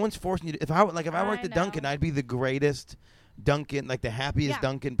one's forcing you to. If I worked at Dunkin', I'd be the greatest Dunkin', like the happiest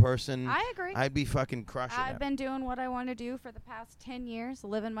Dunkin' person. I agree. I'd be fucking crushing it. I've been doing what I want to do for the past 10 years,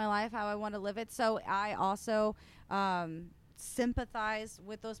 living my life how I want to live it. So I also sympathize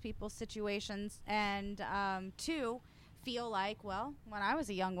with those people's situations, and too, feel like, well, when I was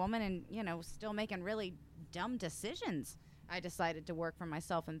a young woman and, still making really dumb decisions, I decided to work for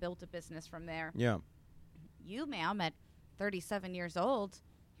myself and built a business from there. Yeah. You, ma'am, at 37 years old,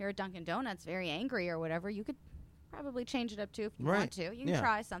 here at Dunkin' Donuts, very angry or whatever, you could probably change it up too if you want to. You can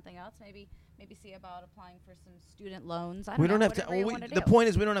try something else, maybe see about applying for some student loans. We don't have to. The point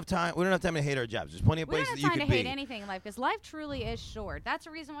is, we don't have time. We don't have time to hate our jobs. There's plenty of places that you could be. We don't have time to hate anything in life because life truly is short. That's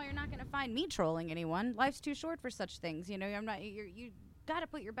the reason why you're not going to find me trolling anyone. Life's too short for such things. You got to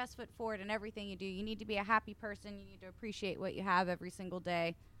put your best foot forward in everything you do. You need to be a happy person. You need to appreciate what you have every single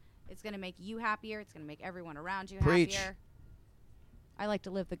day. It's going to make you happier. It's going to make everyone around you happier. I like to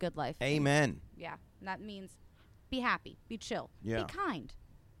live the good life. Amen. Yeah, and that means be happy, be chill, be kind.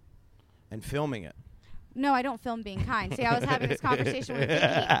 And filming it. No, I don't film being kind. See, I was having this conversation with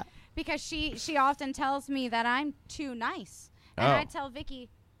Vicky because she often tells me that I'm too nice. And I tell Vicky,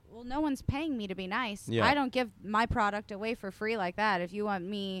 well, no one's paying me to be nice. Yeah. I don't give my product away for free like that. If you want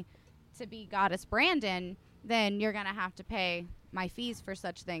me to be Goddess Brandon, then you're going to have to pay my fees for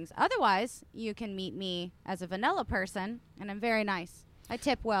such things. Otherwise, you can meet me as a vanilla person, and I'm very nice. I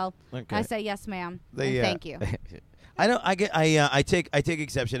tip well. Okay. I say yes, ma'am. And thank you. I take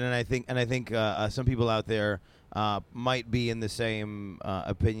exception, and I think some people out there might be in the same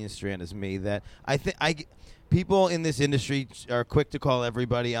opinion strand as me. That people in this industry are quick to call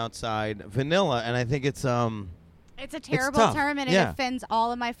everybody outside vanilla, and I think it's a terrible term, and it offends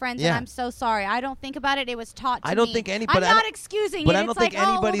all of my friends, and I'm so sorry. I don't think about it. It was taught to me. I don't think anybody. I'm not excusing but it. I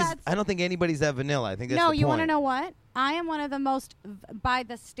don't think anybody's that vanilla. I think that's the point. No, you want to know what? I am one of the most, by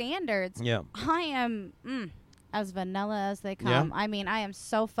the standards. Yeah. I am as vanilla as they come. Yeah. I mean, I am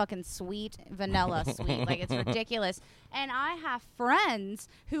so fucking sweet, vanilla sweet. Like, it's ridiculous. And I have friends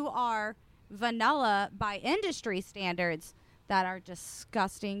who are vanilla by industry standards that are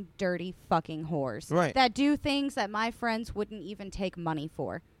disgusting, dirty fucking whores. Right. That do things that my friends wouldn't even take money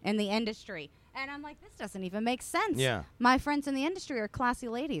for in the industry. And I'm like, this doesn't even make sense. Yeah. My friends in the industry are classy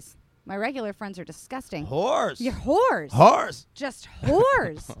ladies. My regular friends are disgusting. Whores. You're whores. Whores. Just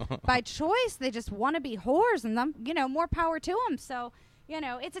whores. By choice, they just want to be whores, and them, more power to them. So,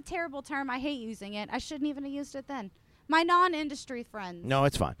 it's a terrible term. I hate using it. I shouldn't even have used it then. My non-industry friends. No,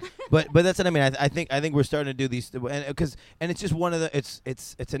 it's fine. but that's what I mean. I think we're starting to do these, and it's just one of the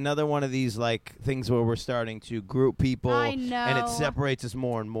it's another one of these like things where we're starting to group people. I know. And it separates us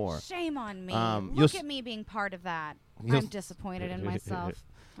more and more. Shame on me. Look at me being part of that. I'm disappointed in myself.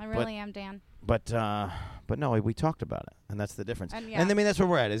 I really am, Dan. But no, we talked about it, and that's the difference. And, I mean, that's where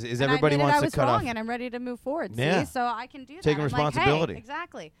we're at. Is and everybody wants to cut off? And I'm ready to move forward. Yeah. See? So I can do that. Taking I'm responsibility. Like, hey,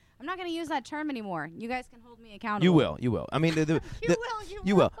 exactly. I'm not going to use that term anymore. You guys can hold me accountable. You will. I mean,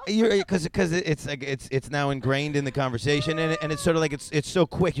 you will. Because it's like it's now ingrained in the conversation, and it's sort of like it's so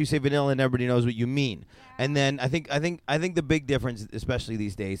quick. You say vanilla, and everybody knows what you mean. Yeah. And then I think the big difference, especially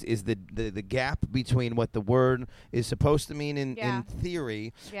these days, is the gap between what the word is supposed to mean in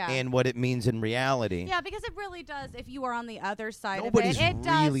theory and what it means in reality. Yeah, because it really does. If you are on the other side Nobody's of it, it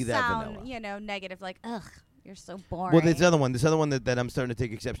really does that sound, vanilla. negative. Like, ugh. You're so boring. Well, this other one that I'm starting to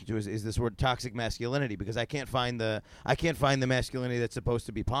take exception to is this word toxic masculinity, because I can't find the masculinity that's supposed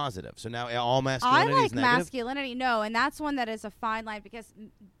to be positive. So now all masculinity is negative? Masculinity, no, and that's one that is a fine line, because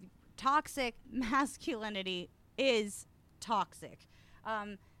toxic masculinity is toxic.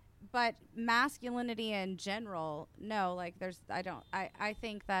 But masculinity in general, no, like I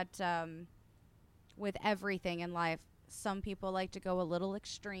think that with everything in life, some people like to go a little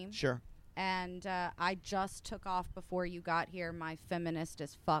extreme. Sure. And I just took off before you got here my feminist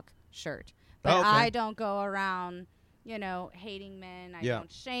as fuck shirt. But okay. I don't go around, hating men. I don't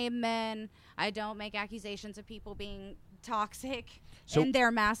shame men. I don't make accusations of people being toxic in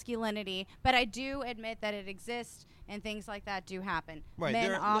their masculinity. But I do admit that it exists, and things like that do happen. Right,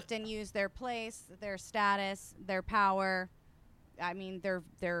 men often use their place, their status, their power. I mean, their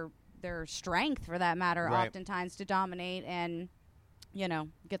strength, for that matter, oftentimes to dominate and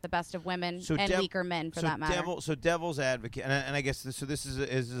get the best of women and weaker men, for that matter. So devil's advocate, and I guess this is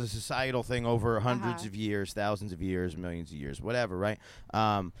a societal thing over hundreds of years, thousands of years, millions of years, whatever, right?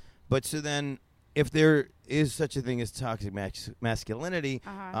 But so then, if there is such a thing as toxic masculinity,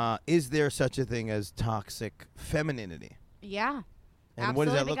 is there such a thing as toxic femininity? Yeah. And absolutely, what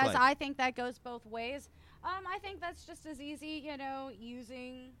does that look because like? I think that goes both ways. I think that's just as easy,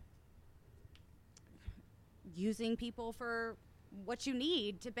 using people for what you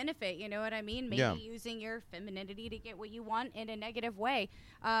need to benefit, you know what I mean? Maybe using your femininity to get what you want in a negative way.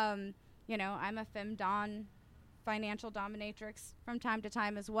 I'm a femdon, financial dominatrix from time to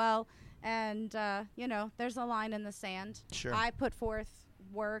time as well. And, there's a line in the sand. Sure. I put forth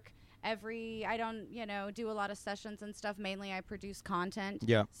work I don't, do a lot of sessions and stuff. Mainly I produce content.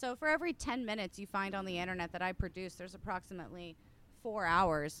 Yeah. So for every 10 minutes you find on the internet that I produce, there's approximately 4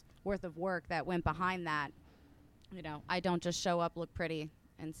 hours worth of work that went behind that. I don't just show up, look pretty,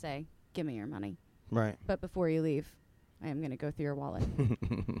 and say, give me your money. Right. But before you leave, I am going to go through your wallet.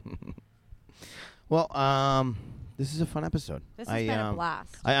 Well, this is a fun episode. This has been a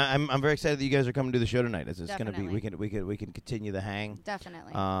blast. I'm very excited that you guys are coming to the show tonight. It's going to be we can continue the hang.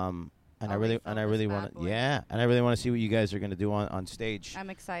 Definitely. And I really want to and I really want to see what you guys are going to do on stage. I'm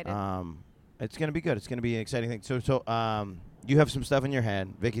excited. It's going to be good. It's going to be an exciting thing. So you have some stuff in your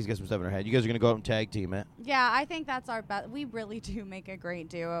head. Vicky's got some stuff in her head. You guys are going to go out and tag team it. Yeah, I think that's our best. We really do make a great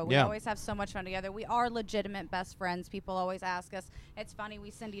duo. We always have so much fun together. We are legitimate best friends. People always ask us. It's funny,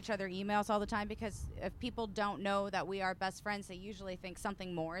 we send each other emails all the time, because if people don't know that we are best friends, they usually think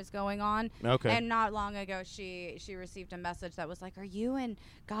something more is going on. Okay. And not long ago, she received a message that was like, are you and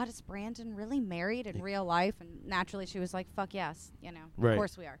Goddess Brandon really married in real life? And naturally, she was like, fuck yes. Of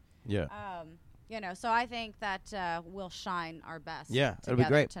course we are. Yeah. So I think that we'll shine our best. Yeah, it'll be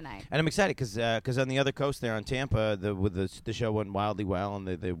great tonight. And I'm excited because on the other coast there on Tampa, the show went wildly well,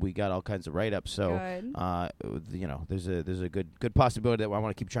 and we got all kinds of write-ups. So, there's a good possibility that I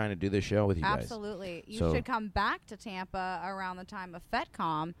want to keep trying to do this show with you guys. Absolutely. You should come back to Tampa around the time of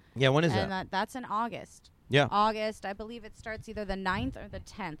FetCom. Yeah, when is that? And that's in August. Yeah. August, I believe it starts either the 9th or the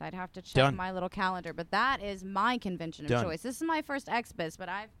 10th. I'd have to check my little calendar, but that is my convention of choice. This is my first XBiz, but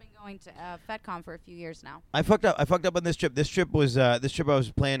I've been going to FetCon for a few years now. I fucked up on this trip. This trip I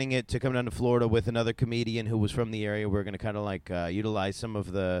was planning it to come down to Florida with another comedian who was from the area. We were going to kind of like utilize some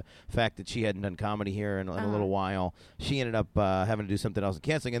of the fact that she hadn't done comedy here in a little while. She ended up having to do something else and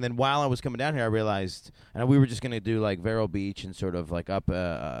canceling. And then while I was coming down here, I realized, and we were just going to do like Vero Beach and sort of like up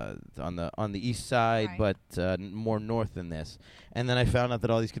on the east side, right. But more north than this. And then I found out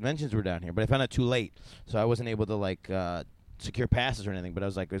that all these conventions were down here, but I found out too late, so I wasn't able to like secure passes or anything. But I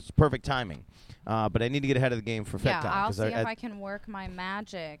was like, it's perfect timing. But I need to get ahead of the game for FetCon. Yeah, I'll see if I can work my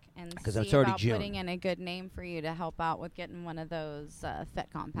magic and see about putting in a good name for you to help out with getting one of those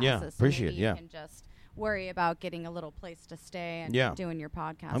FetCon passes. Yeah, appreciate it. You can just worry about getting a little place to stay and doing your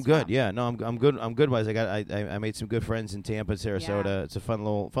podcast. I'm good. Yeah, no, I'm good. I'm good. Wise, I made some good friends in Tampa, Sarasota. Yeah. It's a fun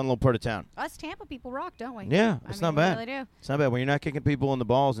little part of town. Us Tampa people rock, don't we? Yeah, it's not bad. We really do. It's not bad when you're not kicking people in the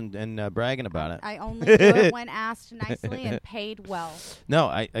balls and bragging about it. I only do it when asked nicely and paid well. No,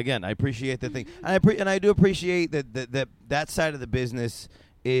 I appreciate the thing, and I do appreciate that side of the business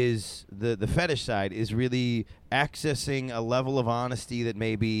is the fetish side is really accessing a level of honesty that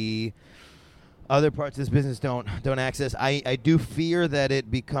maybe other parts of this business don't access. I do fear that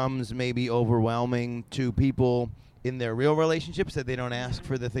it becomes maybe overwhelming to people in their real relationships, that they don't ask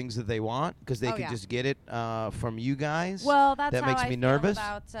for the things that they want because they can just get it from you guys. Well, that's that how makes I me feel nervous.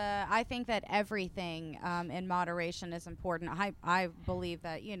 About, I think that everything in moderation is important. I believe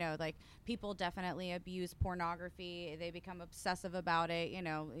that, like, people definitely abuse pornography. They become obsessive about it,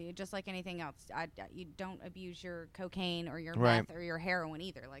 just like anything else. You don't abuse your cocaine or your meth or your heroin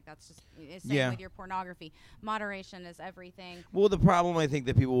either. Like, that's just same with your pornography. Moderation is everything. Well, the problem I think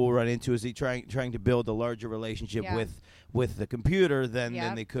that people will run into is trying to build a larger relationship with the computer than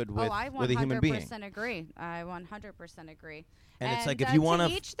they could with a human being. I 100% agree. I 100% agree. And it's like, if you want to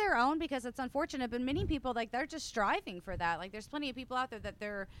each their own, because it's unfortunate, but many people, like, they're just striving for that. Like, there's plenty of people out there that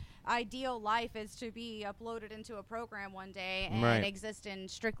their ideal life is to be uploaded into a program one day and exist in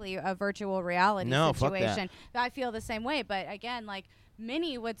strictly a virtual reality situation. I feel the same way, but again, like,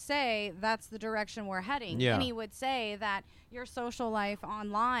 many would say that's the direction we're heading. Yeah. Many would say that your social life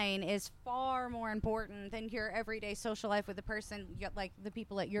online is far more important than your everyday social life with the person, like the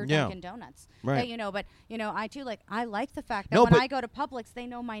people at your Dunkin' Donuts. Right. But I too, like, I like the fact that when I go to Publix, they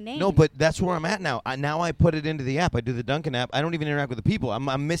know my name. No, but that's where I'm at now. Now I put it into the app. I do the Dunkin' app. I don't even interact with the people.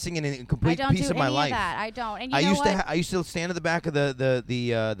 I'm missing a complete piece of my life. I don't. And I used to stand at the back of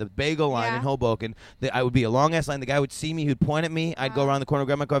the bagel line in Hoboken. I would be a long ass line. The guy would see me. He'd point at me. I'd go around the corner,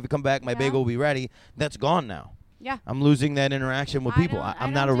 grab my coffee, come back. My bagel will be ready. That's gone now. Yeah. I'm losing that interaction with people.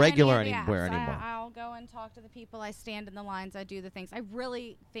 I'm not a regular anywhere anymore. I'll go and talk to the people. I stand in the lines. I do the things. I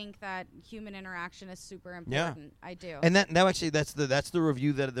really think that human interaction is super important. Yeah. I do. And that's the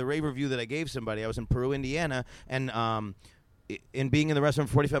review, the rave review that I gave somebody. I was in Peru, Indiana, and in being in the restaurant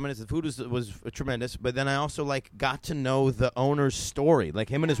for 45 minutes, the food was tremendous. But then I also got to know the owner's story. Like,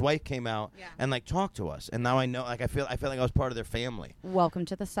 him and his wife came out and talked to us, and now I know. I feel like I was part of their family. Welcome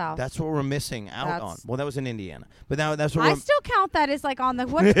to the South. That's what we're missing out on. Well, that was in Indiana, but now that's what I still count that as on the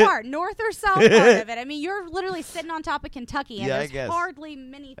which part, north or south part of it. I mean, you're literally sitting on top of Kentucky, and there's hardly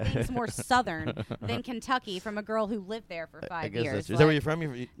many things more southern than Kentucky from a girl who lived there for 5 years. Is that where you're from?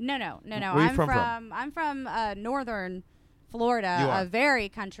 No. Where are you from? I'm from northern Florida, a very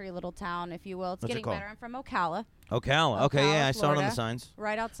country little town, if you will. It's getting better. I'm from Ocala. Ocala. Okay, yeah, I saw it on the signs.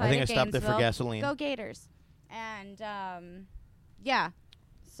 Right outside I think of I stopped there for gasoline. Go Gators. And,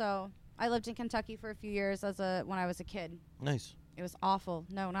 so I lived in Kentucky for a few years when I was a kid. Nice. It was awful.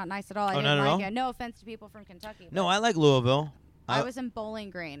 No, not nice at all. I not didn't at like all? it. No offense to people from Kentucky. No, I like Louisville. I was in Bowling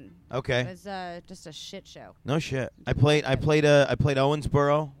Green. Okay. It was just a shit show. No shit. I played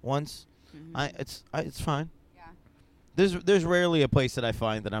Owensboro once. Mm-hmm. It's fine. There's rarely a place that I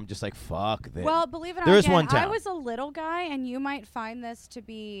find that I'm just like, fuck this. Well, believe it or not, there is one town. I was a little guy, and you might find this to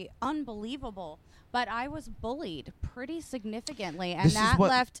be unbelievable, but I was bullied pretty significantly, and that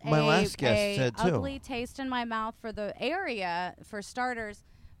left a ugly taste in my mouth for the area, for starters,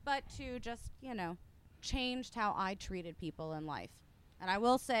 but to just, changed how I treated people in life. And I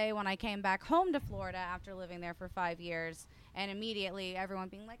will say, when I came back home to Florida after living there for 5 years, and immediately everyone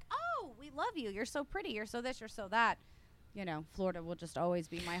being like, oh, we love you, you're so pretty, you're so this, you're so that, Florida will just always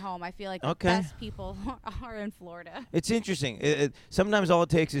be my home. I feel like the best people are in Florida. It's interesting. Sometimes all it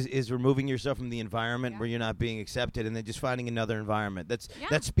takes is removing yourself from the environment where you're not being accepted, and then just finding another environment.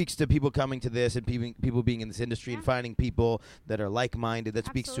 That speaks to people coming to this, and people being in this industry, and finding people that are like-minded. That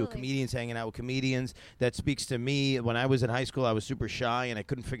speaks to comedians hanging out with comedians. That speaks to me. When I was in high school, I was super shy, and I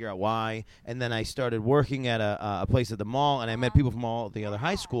couldn't figure out why. And then I started working at a place at the mall, and I met people from all the other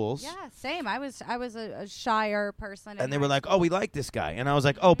high schools. Yeah, same. I was a shyer person. And they were like, oh, we like this guy. And I was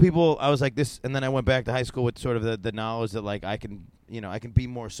like, oh, people, I was like this. And then I went back to high school with sort of the knowledge that, I can be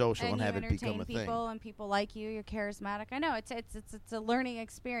more social and have it become a thing. And people like you. You're charismatic. I know. It's a learning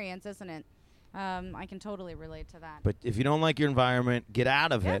experience, isn't it? I can totally relate to that. But if you don't like your environment, get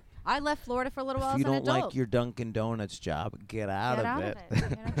out of it. I left Florida for a little while as an adult. If you don't like your Dunkin' Donuts job, get out of it.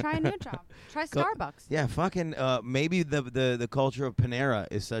 Try a new job. Try Starbucks. Yeah, fucking maybe the culture of Panera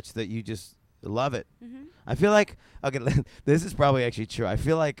is such that you just love it. Mm-hmm. I feel like, this is probably actually true. I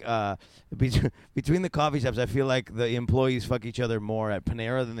feel like between the coffee shops, I feel like the employees fuck each other more at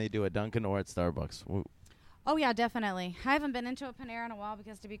Panera than they do at Dunkin' or at Starbucks. Oh, yeah, definitely. I haven't been into a Panera in a while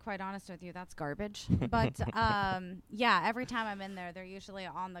because, to be quite honest with you, that's garbage. But, every time I'm in there, they're usually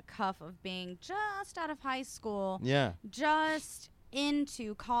on the cuff of being just out of high school, just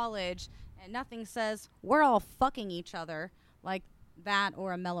into college, and nothing says, we're all fucking each other, like that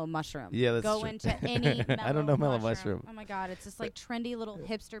or a mellow mushroom. Yeah, that's Go true. into any mellow I don't know mellow mushroom. Oh my God, it's this like trendy little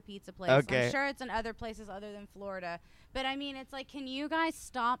hipster pizza place. Okay. I'm sure it's in other places other than Florida. But I mean, it's like, can you guys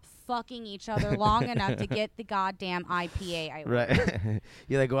stop fucking each other long enough to get the goddamn IPA I ordered? Right.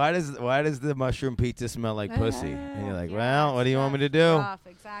 You're like, why does the mushroom pizza smell like pussy? And you're like, Yeah, well, what do you want me to do? rough.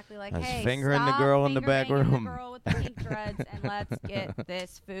 Exactly. Like, I was hey, fingering the stop girl in the back fingering room. The girl with the pink dreads, and let's get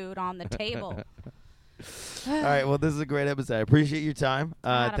this food on the table. All right, well, this is a great episode. I appreciate your time.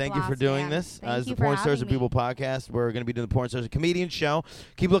 Had a Thank you for blast, doing man. this. Thank This is you the for Porn Stars having and People me. podcast. We're going to be doing the Porn Stars and Comedian show.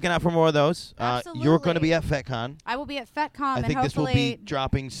 Keep looking out for more of those. You're going to be at FetCon. I will be at FetCon, I and think this will be hopefully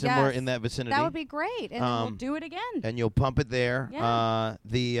dropping somewhere yes, in that vicinity. that would be great, and then we'll do it again. And you'll pump it there. Yeah.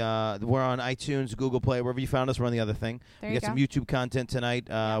 We're on iTunes, Google Play, wherever you found us. We're on the other thing. There we you got some go. YouTube content tonight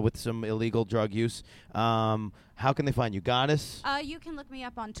with some illegal drug use. How can they find you? Goddess You can look me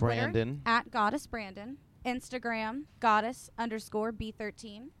up on Twitter Brandon. at Goddess Brandon, Instagram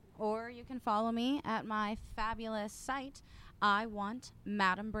Goddess_B13, or you can follow me at my fabulous site,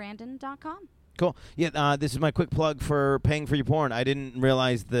 iwantmadambrandon.com. Cool. Yeah, this is my quick plug for paying for your porn. I didn't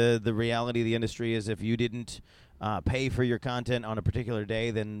realize the reality of the industry is if you didn't pay for your content on a particular day,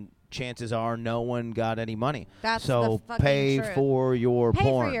 then chances are no one got any money. That's so the fucking pay truth. for your Pay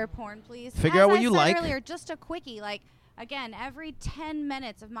porn. for your porn, please. Figure As out what I you said like. earlier, just a quickie. Like, again, every 10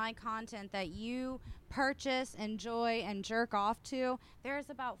 minutes of my content that you purchase, enjoy, and jerk off to, there's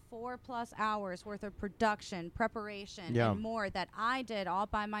about 4+ hours worth of production, preparation, Yeah. and more that I did all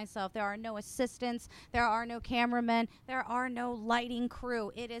by myself. There are no assistants. There are no cameramen. There are no lighting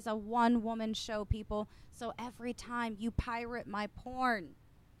crew. It is a one-woman show, people. So every time you pirate my porn,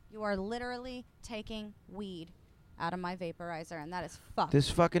 you are literally taking weed out of my vaporizer, and that is fucked. This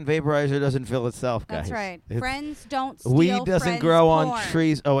fucking vaporizer doesn't fill itself, guys. That's right. It's- Friends don't steal Weed doesn't friends' grow porn. on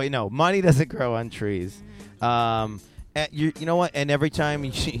trees. Oh, wait, no. Money doesn't grow on trees. You know what? And every time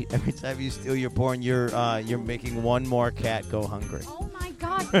you steal your porn, you're making one more cat go hungry. Oh my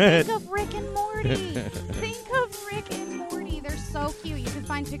God! Think of Rick and Morty. Think of Rick and Morty. They're so cute. You can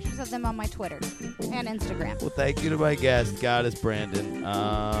find pictures of them on my Twitter and Instagram. Well, thank you to my guest, Goddess Brandon.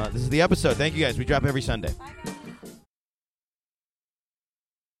 This is the episode. Thank you, guys. We drop every Sunday. Bye, guys.